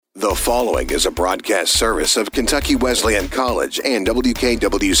The following is a broadcast service of Kentucky Wesleyan College and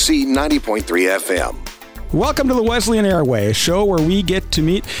WKWC 90.3 FM. Welcome to the Wesleyan Airway, a show where we get to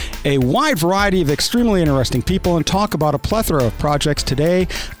meet a wide variety of extremely interesting people and talk about a plethora of projects. Today,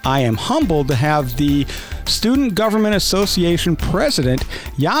 I am humbled to have the Student Government Association President,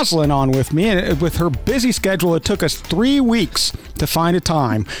 Yoselyn, on with me. And with her busy schedule, it took us 3 weeks to find a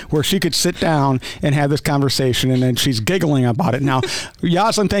time where she could sit down and have this conversation, and then she's giggling about it. Now,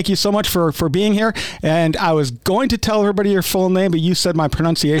 Yoselyn, thank you so much for being here. And I was going to tell everybody your full name, but you said my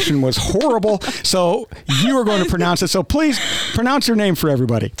pronunciation was horrible, so you were going to pronounce it. So please pronounce your name for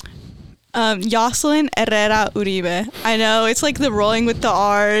everybody. Yoselyn Herrera Uribe. I know it's like the rolling with the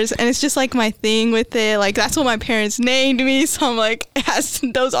R's, and it's just like my thing with it. Like that's what my parents named me, so I'm like,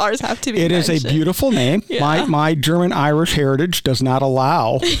 those R's have to be It mentioned. is a beautiful name. Yeah. My German-Irish heritage does not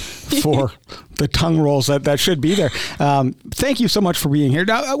allow for the tongue rolls that should be there. Thank you so much for being here.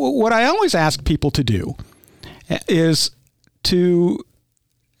 Now, what I always ask people to do is to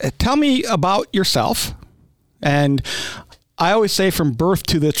tell me about yourself, and I always say from birth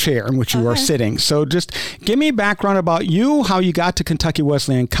to the chair in which you are sitting. So just give me a background about you, how you got to Kentucky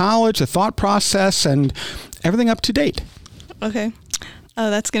Wesleyan College, the thought process, and everything up to date. Okay.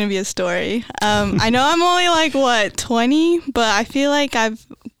 Oh, that's going to be a story. I know I'm only 20, but I feel like I've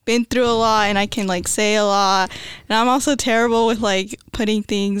been through a lot and I can say a lot. And I'm also terrible with putting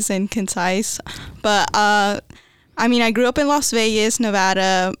things in concise. But I grew up in Las Vegas,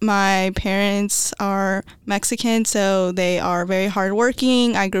 Nevada. My parents are Mexican, so they are very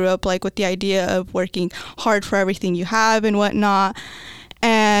hardworking. I grew up with the idea of working hard for everything you have and whatnot.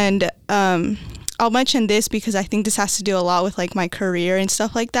 And I'll mention this because I think this has to do a lot with my career and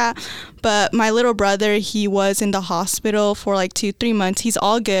stuff like that. But my little brother, he was in the hospital for 2-3 months. He's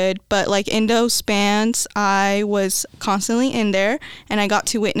all good, but in those spans, I was constantly in there, and I got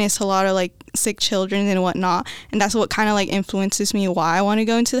to witness a lot of sick children and whatnot, and that's what kind of influences me why I want to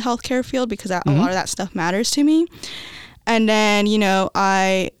go into the healthcare field, because a lot of that stuff matters to me. And then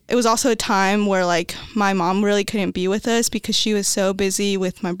it was also a time where my mom really couldn't be with us because she was so busy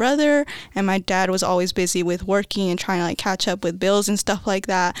with my brother, and my dad was always busy with working and trying to catch up with bills and stuff like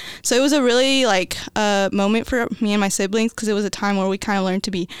that. So it was a really moment for me and my siblings, because it was a time where we kind of learned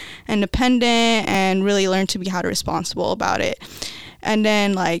to be independent and really learned to be responsible about it. And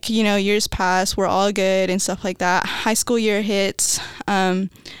then, years pass, we're all good and stuff like that. High school year hits.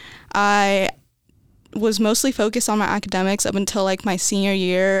 I was mostly focused on my academics up until, my senior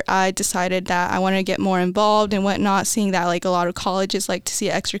year. I decided that I wanted to get more involved and whatnot, seeing that, a lot of colleges like to see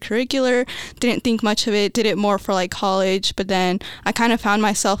extracurricular. Didn't think much of it. Did it more for, college. But then I kind of found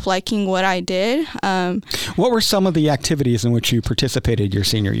myself liking what I did. What were some of the activities in which you participated your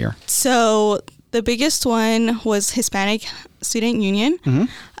senior year? So the biggest one was Hispanic Student Union.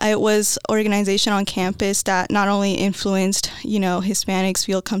 It was organization on campus that not only influenced, Hispanics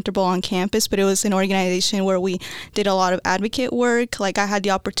feel comfortable on campus, but it was an organization where we did a lot of advocate work. I had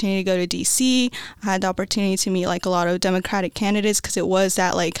the opportunity to go to DC. I had the opportunity to meet a lot of Democratic candidates because it was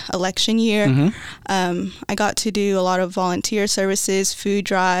that election year. I got to do a lot of volunteer services, food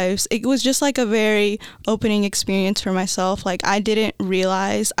drives. It was just a very opening experience for myself. I didn't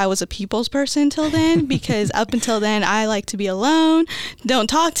realize I was a people's person till then, because up until then I like to be alone, don't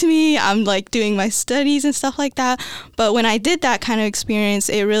talk to me, I'm doing my studies and stuff like that. But when I did that kind of experience,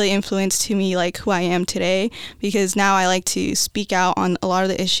 it really influenced to me who I am today, because now I like to speak out on a lot of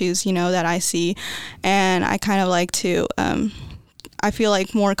the issues that I see, and I kind of like to I feel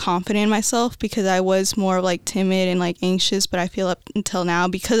more confident in myself, because I was more timid and anxious, but I feel up until now,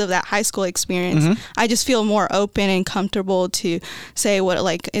 because of that high school experience, I just feel more open and comfortable to say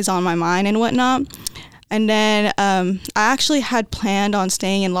what is on my mind and whatnot. And then I actually had planned on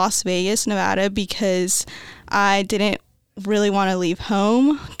staying in Las Vegas, Nevada, because I didn't really want to leave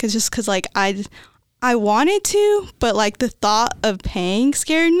home, because I wanted to, but the thought of paying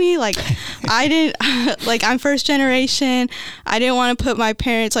scared me. I didn't I'm first generation. I didn't want to put my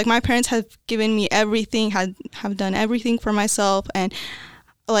parents, my parents have given me everything, have done everything for myself, and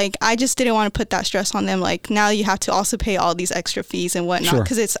I just didn't want to put that stress on them. Now you have to also pay all these extra fees and whatnot,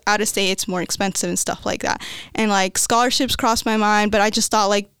 because it's out of state, it's more expensive and stuff like that. And scholarships crossed my mind, but I just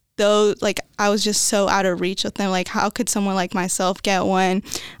thought though, I was just so out of reach with them. How could someone like myself get one?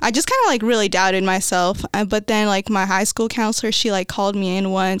 I just kind of really doubted myself. But then my high school counselor, she called me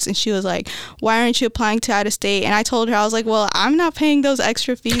in once, and she was like, why aren't you applying to out of state? And I told her, I was like, well, I'm not paying those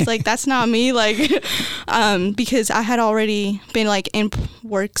extra fees. That's not me. Because I had already been in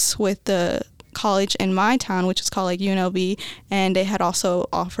works with the college in my town, which is called like UNLV, and they had also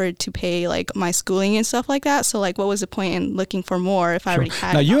offered to pay like my schooling and stuff like that. So like, what was the point in looking for more if I already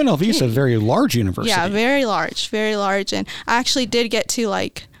had? Now UNLV is a very large university. Yeah, very large, and I actually did get to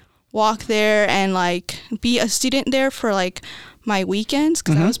like walk there and like be a student there for like my weekends,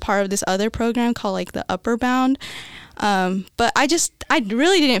 because I was part of this other program called like the Upper Bound. But I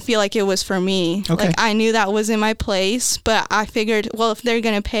really didn't feel like it was for me. Okay. Like I knew that wasn't my place, but I figured, well, if they're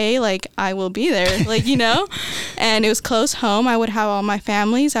going to pay, like I will be there, like, you know, and it was close home. I would have all my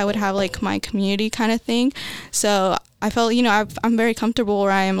families. I would have like my community kind of thing. So I felt, you know, I'm very comfortable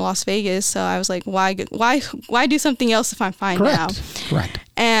where I am in Las Vegas. So I was like, why do something else if I'm fine now? Correct.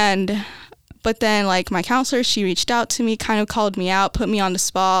 But then, like, my counselor, she reached out to me, kind of called me out, put me on the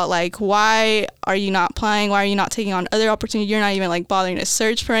spot, like, why are you not applying? Why are you not taking on other opportunities? You're not even, like, bothering to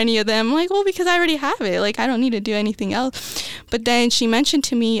search for any of them. I'm like, well, because I already have it. Like, I don't need to do anything else. But then she mentioned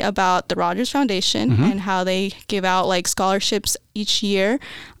to me about the Rogers Foundation and how they give out, like, scholarships each year.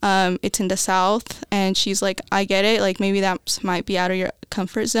 It's in the South. And she's like, I get it. Like, maybe that might be out of your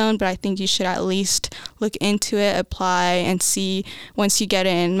comfort zone, but I think you should at least look into it, apply, and see once you get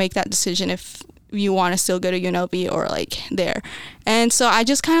in, make that decision if you want to still go to UNLV or like there. And so I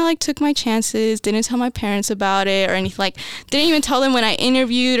just kind of like took my chances, didn't tell my parents about it or anything, like didn't even tell them when I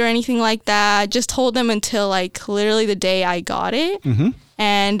interviewed or anything like that. Just told them until like literally the day I got it.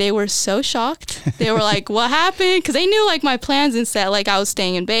 And they were so shocked. They were like, what happened? Because they knew like my plans and said like I was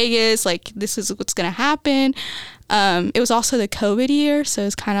staying in Vegas, like this is what's gonna happen. It was also the COVID year, so it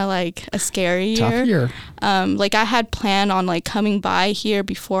was kind of like a scary year. Tough year. Like I had planned on like coming by here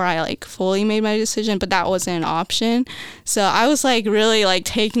before I like fully made my decision, but that wasn't an option. So I was like really like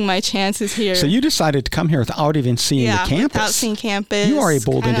taking my chances here. So you decided to come here without even seeing the campus. Without seeing campus. You are a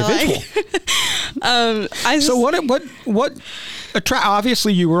bold individual. Like, so what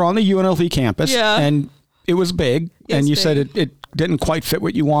obviously you were on the UNLV campus and it was big and you said it didn't quite fit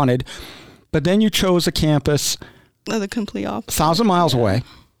what you wanted, but then you chose a campus the complete opposite. 1,000 miles away.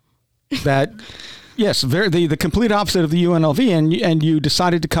 That, yes, the complete opposite of the UNLV, and you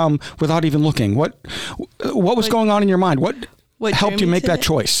decided to come without even looking. What was going on in your mind? What helped you make that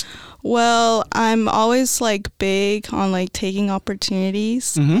choice? Well, I'm always like big on like taking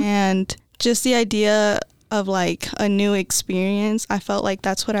opportunities and just the idea of like a new experience. I felt like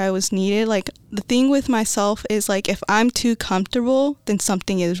that's what I was needed. Like the thing with myself is like if I'm too comfortable, then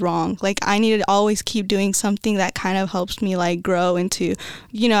something is wrong. Like I need to always keep doing something that kind of helps me like grow into,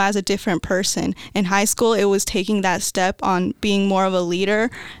 you know, as a different person. In high school, it was taking that step on being more of a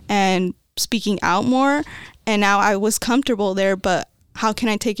leader and speaking out more. And now I was comfortable there, but how can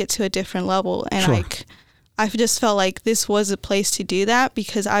I take it to a different level? And like I just felt like this was a place to do that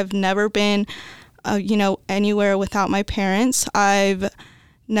because I've never been you know, anywhere without my parents. I've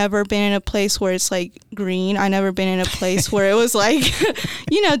never been in a place where it's like green. I never been in a place where it was like,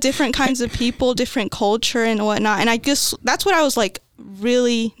 you know, different kinds of people, different culture and whatnot. And I guess that's what I was like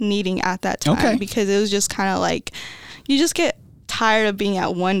really needing at that time because it was just kind of like, you just get tired of being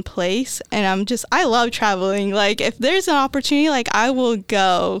at one place. And I love traveling. Like if there's an opportunity, like I will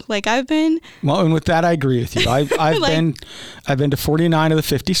go. Like I've been. Well, and with that, I agree with you. I've been to 49 of the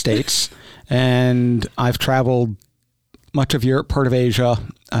 50 states. And I've traveled much of Europe, part of Asia.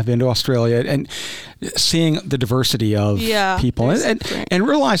 I've been to Australia, and seeing the diversity of people and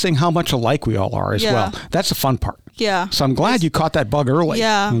realizing how much alike we all are as well. That's the fun part. Yeah. So I'm glad you caught that bug early.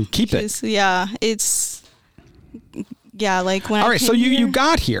 Yeah. And keep it. Yeah. It's, like when all right. So you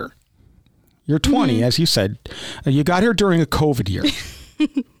got here. You're 20, as you said. You got here during a COVID year.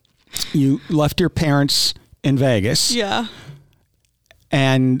 You left your parents in Vegas. Yeah.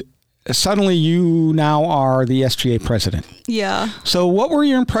 And suddenly you now are the SGA president. Yeah. So what were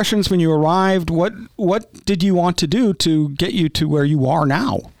your impressions when you arrived? What did you want to do to get you to where you are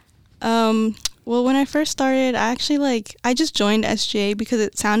now? Well, when I first started, I just joined SGA because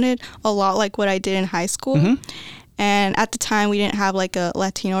it sounded a lot like what I did in high school. And at the time, we didn't have like a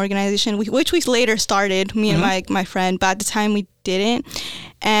Latino organization, which we later started, me and my friend. But at the time, we didn't.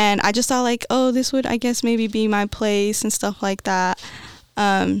 And I just thought like, oh, this would, I guess, maybe be my place and stuff like that.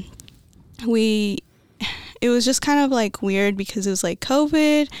 It was just kind of like weird because it was like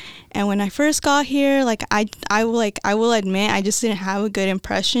COVID, and when I first got here, like I will admit I just didn't have a good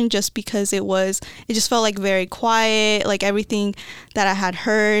impression just because it just felt like very quiet, like everything that I had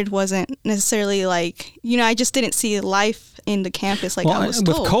heard wasn't necessarily like, you know, I just didn't see life in the campus, like well, I was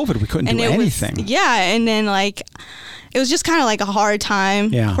with told. COVID, we couldn't And do it anything. And then like it was just kind of like a hard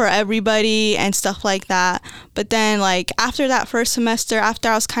time Yeah. for everybody and stuff like that. But then like after that first semester, after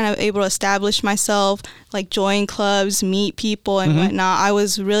I was kind of able to establish myself, like join clubs, meet people and whatnot, I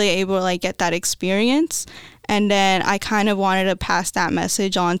was really able to like get that experience. And then I kind of wanted to pass that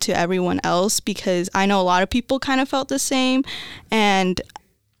message on to everyone else, because I know a lot of people kind of felt the same. And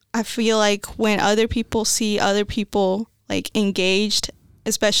I feel like when other people see other people like engaged,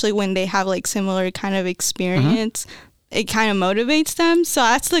 especially when they have like similar kind of experience, it kind of motivates them. So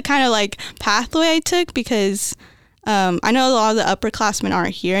that's the kind of like pathway I took, because I know a lot of the upperclassmen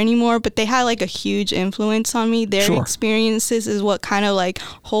aren't here anymore, but they had like a huge influence on me. Their experiences is what kind of like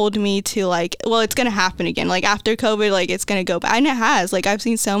hold me to like, well, it's going to happen again. Like after COVID, like it's going to go back. And it has. Like I've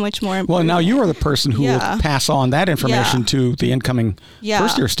seen so much more improvement. Well, now you are the person who will pass on that information to the incoming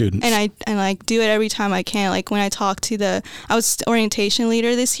first year students. And I like do it every time I can. Like when I talk to I was orientation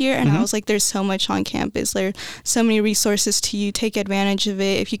leader this year, and I was like, there's so much on campus. There's so many resources to you. Take advantage of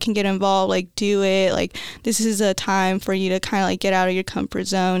it. If you can get involved, like do it. Like this is a time for you to kind of like get out of your comfort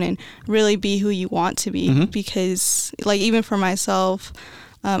zone and really be who you want to be. Because like even for myself,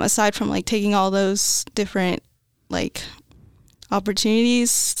 aside from like taking all those different like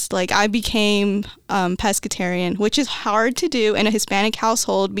opportunities, like I became pescatarian, which is hard to do in a Hispanic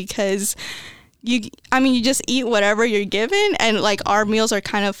household, because you just eat whatever you're given, and like our meals are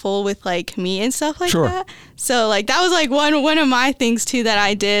kind of full with like meat and stuff like that. So like that was like one of my things too that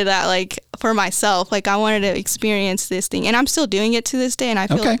I did, that like for myself, like I wanted to experience this thing, and I'm still doing it to this day, and I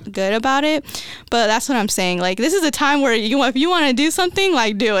feel good about it. But that's what I'm saying. Like this is a time where if you want to do something,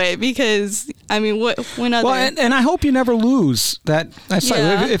 like do it, because I mean, when other... Well, and I hope you never lose that.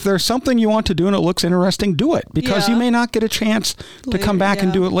 If there's something you want to do and it looks interesting, do it, because you may not get a chance to come back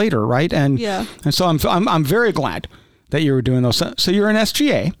and do it later, right? And so I'm very glad that you were doing those. So you're an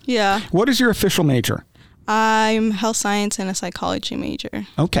SGA. Yeah. What is your official major? I'm health science and a psychology major.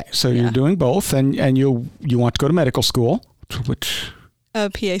 Okay, so you're doing both, and you want to go to medical school, which...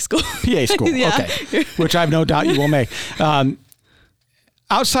 PA school. PA school, okay, which I have no doubt you will make.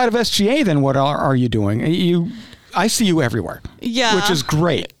 Outside of SGA, then what are you doing? I see you everywhere, which is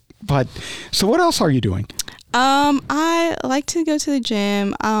great. But so what else are you doing? I like to go to the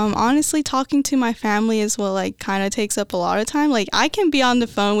gym. Honestly, talking to my family is what like kind of takes up a lot of time. Like I can be on the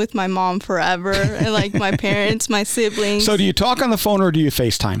phone with my mom forever, and like my parents, my siblings. So do you talk on the phone or do you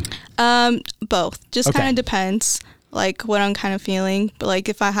FaceTime? Both. Just kind of depends, like what I'm kind of feeling. But like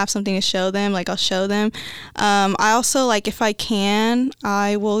if I have something to show them, like I'll show them. I also like, if I can,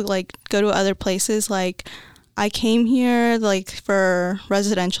 I will like go to other places. Like I came here like for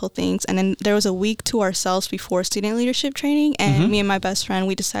residential things, and then there was a week to ourselves before student leadership training, and me and my best friend,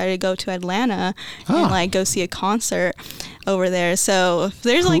 we decided to go to Atlanta and like go see a concert over there. So if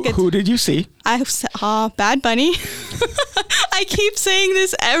there's like who did you see? I saw Bad Bunny. I keep saying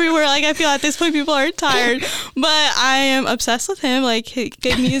this everywhere. Like I feel at this point people are tired, but I am obsessed with him. Like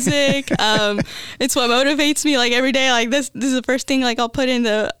good music. It's what motivates me. Like every day. Like this is the first thing like I'll put in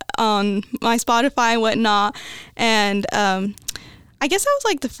on my Spotify and whatnot. And I guess that was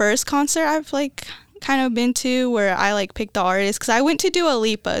like the first concert I've like kind of been to where I like picked the artist, because I went to Dua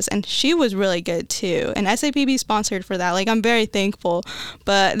Lipa's and she was really good too, and SAPB sponsored for that. Like I'm very thankful,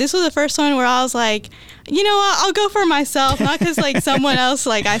 but this was the first one where I was like, you know what, I'll go for myself, not because like someone else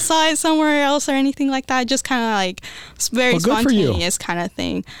like I saw it somewhere else or anything like that. Just kind of like very spontaneous kind of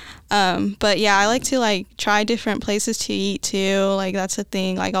thing. But yeah, I like to like try different places to eat too. Like that's a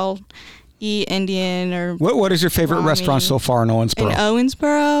thing. Like I'll eat Indian or what is your favorite restaurant so far in Owensboro? In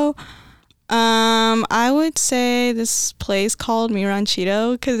Owensboro, I would say this place called Mi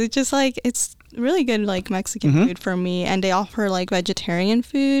Ranchito, because it's just like, it's really good like Mexican food for me, and they offer like vegetarian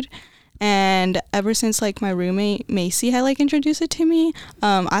food. And ever since like my roommate Macy had like introduced it to me,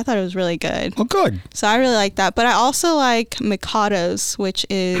 I thought it was really good. Oh, good. So I really like that. But I also like Mikado's, which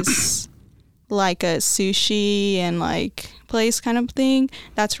is like a sushi and like place kind of thing.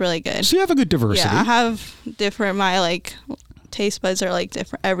 That's really good. So you have a good diversity. Yeah, I have different, my like taste buds are like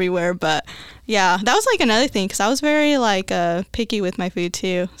different everywhere. But yeah, that was like another thing, because I was very like picky with my food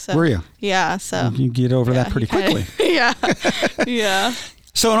too. So were you? Yeah. So you get over that pretty quickly. Yeah. Yeah.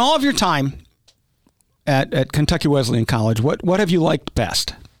 So in all of your time at Kentucky Wesleyan College, what have you liked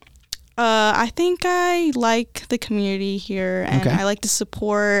best? I think I like the community here, and I like the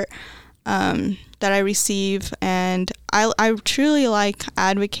support that I receive, and I truly like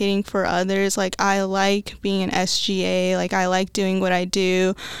advocating for others. Like, I like being an SGA. Like, I like doing what I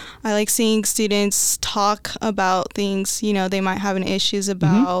do. I like seeing students talk about things, you know, they might have issues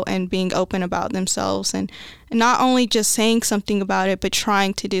about, and being open about themselves, and not only just saying something about it, but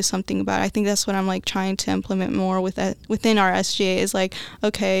trying to do something about it. I think that's what I'm like trying to implement more within our SGA is like,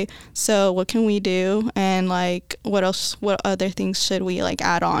 okay, so what can we do? And like, what other things should we like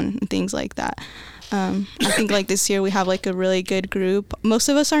add on and things like that. I think like this year we have like a really good group. Most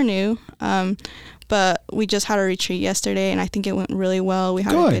of us are new, but we just had a retreat yesterday, and I think it went really well. We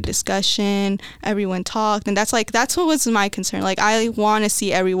had a good discussion. Everyone talked, and that's what was my concern. Like, I want to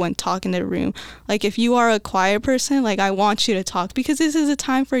see everyone talk in the room. Like, if you are a quiet person, like, I want you to talk, because this is a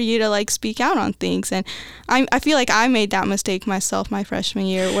time for you to like speak out on things. And I feel like I made that mistake myself my freshman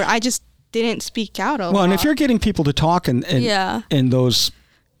year, where I just didn't speak out a lot. Well, and if you're getting people to talk in those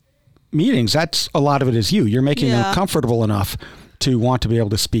meetings, that's a lot of it is you. You're making them comfortable enough to want to be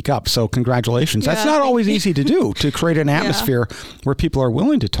able to speak up. So congratulations. That's not always easy to do, to create an atmosphere where people are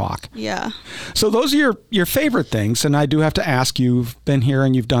willing to talk. Yeah. So those are your favorite things. And I do have to ask, you've been here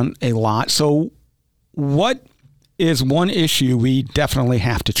and you've done a lot. So what is one issue we definitely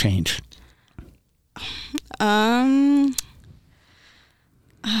have to change? I'm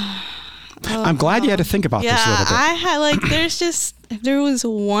glad you had to think about this a little bit. I had like, if there was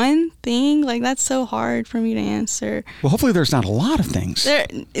one thing, like, that's so hard for me to answer. Well, hopefully there's not a lot of things.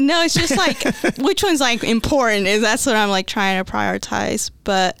 No, it's just like, which one's like important that's what I'm like trying to prioritize.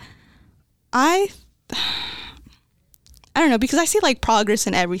 But I don't know, because I see like progress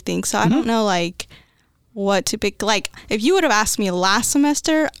in everything. So I don't know like what to pick. Like, if you would have asked me last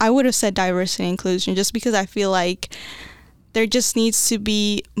semester, I would have said diversity and inclusion, just because I feel like there just needs to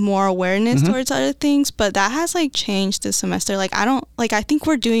be more awareness towards other things, but that has like changed this semester. Like, I think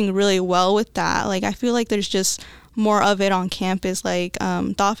we're doing really well with that. Like, I feel like there's just more of it on campus. Like,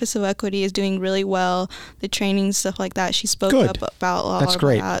 the Office of Equity is doing really well. The training, stuff like that, she spoke up about all of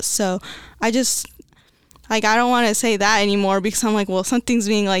that. So I just, like, I don't want to say that anymore, because I'm like, well, something's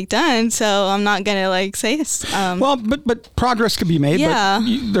being like done, so I'm not gonna like say this. Well, but progress could be made. Yeah.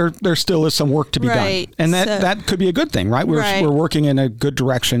 But there still is some work to be done, and that could be a good thing, right? We're working in a good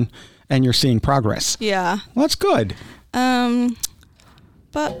direction, and you're seeing progress. Yeah. Well, that's good. But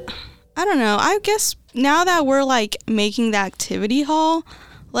I don't know. I guess now that we're like making the activity hall,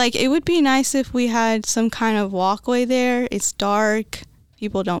 like, it would be nice if we had some kind of walkway there. It's dark.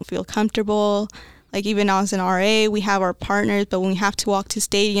 People don't feel comfortable. Like, even as an RA, we have our partners, but when we have to walk to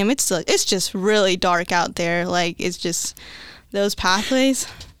stadium, it's just really dark out there. Like, it's just, those pathways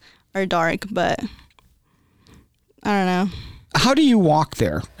are dark, but I don't know. How do you walk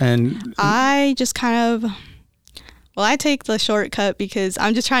there? And I just kind of, I take the shortcut because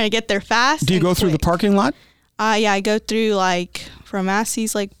I'm just trying to get there fast. Do you go through the parking lot? Yeah, I go through like from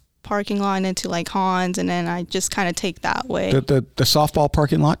Massey's like parking lot and into like Hans, and then I just kind of take that way. The softball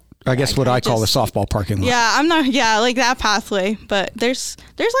parking lot? I guess what I call the softball parking lot. Yeah, like that pathway. But there's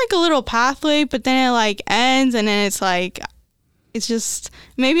like a little pathway, but then it like ends, and then it's like, it's just,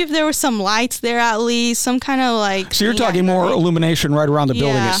 maybe if there were some lights there at least, some kind of like. So you're talking more illumination right around the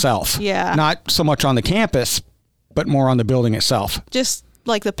building itself. Yeah. Not so much on the campus, but more on the building itself. Just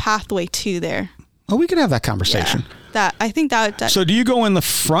like the pathway to there. Oh, we could have that conversation. Yeah, I think that. So do you go in the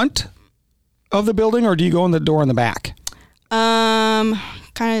front of the building, or do you go in the door in the back?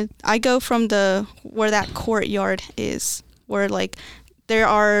 Kind of, I go from where that courtyard is, where like there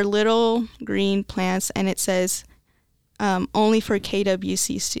are little green plants, and it says only for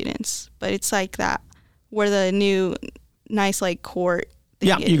KWC students, but it's like that where the new nice like court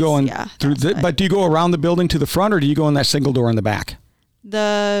thing is. You go in through but do you go around the building to the front, or do you go in that single door in the back?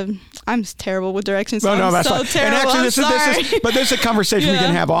 I'm terrible with directions. No, that's so fine. Terrible. And actually, this is a conversation we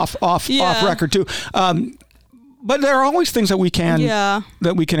can have off record too. But there are always things that we can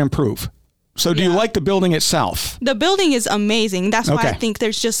improve. So do you like the building itself? The building is amazing. That's why I think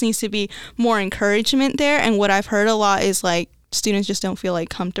there just needs to be more encouragement there. And what I've heard a lot is like students just don't feel like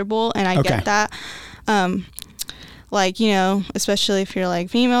comfortable, and I get that. Like, you know, especially if you're like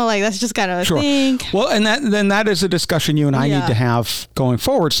female, like that's just kind of a thing. Well, and that is a discussion you and I need to have going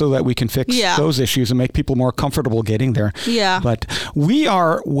forward, so that we can fix those issues and make people more comfortable getting there. Yeah. But we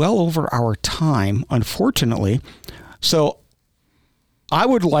are well over our time, unfortunately. So I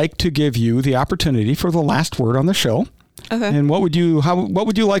would like to give you the opportunity for the last word on the show. Okay. And what would you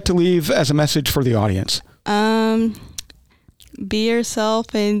like to leave as a message for the audience? Be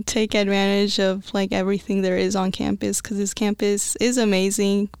yourself and take advantage of like everything there is on campus, because this campus is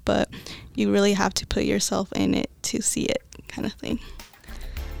amazing, but you really have to put yourself in it to see it, kind of thing.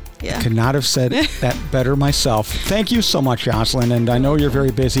 Yeah. Could not have said that better myself. Thank you so much, Jocelyn. And I know you're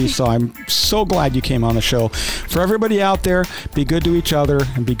very busy, so I'm so glad you came on the show. For everybody out there, be good to each other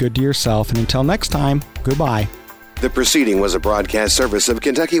and be good to yourself. And until next time, goodbye. The proceeding was a broadcast service of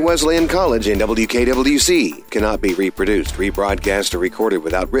Kentucky Wesleyan College and WKWC. Cannot be reproduced, rebroadcast, or recorded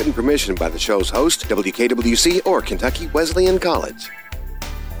without written permission by the show's host, WKWC, or Kentucky Wesleyan College.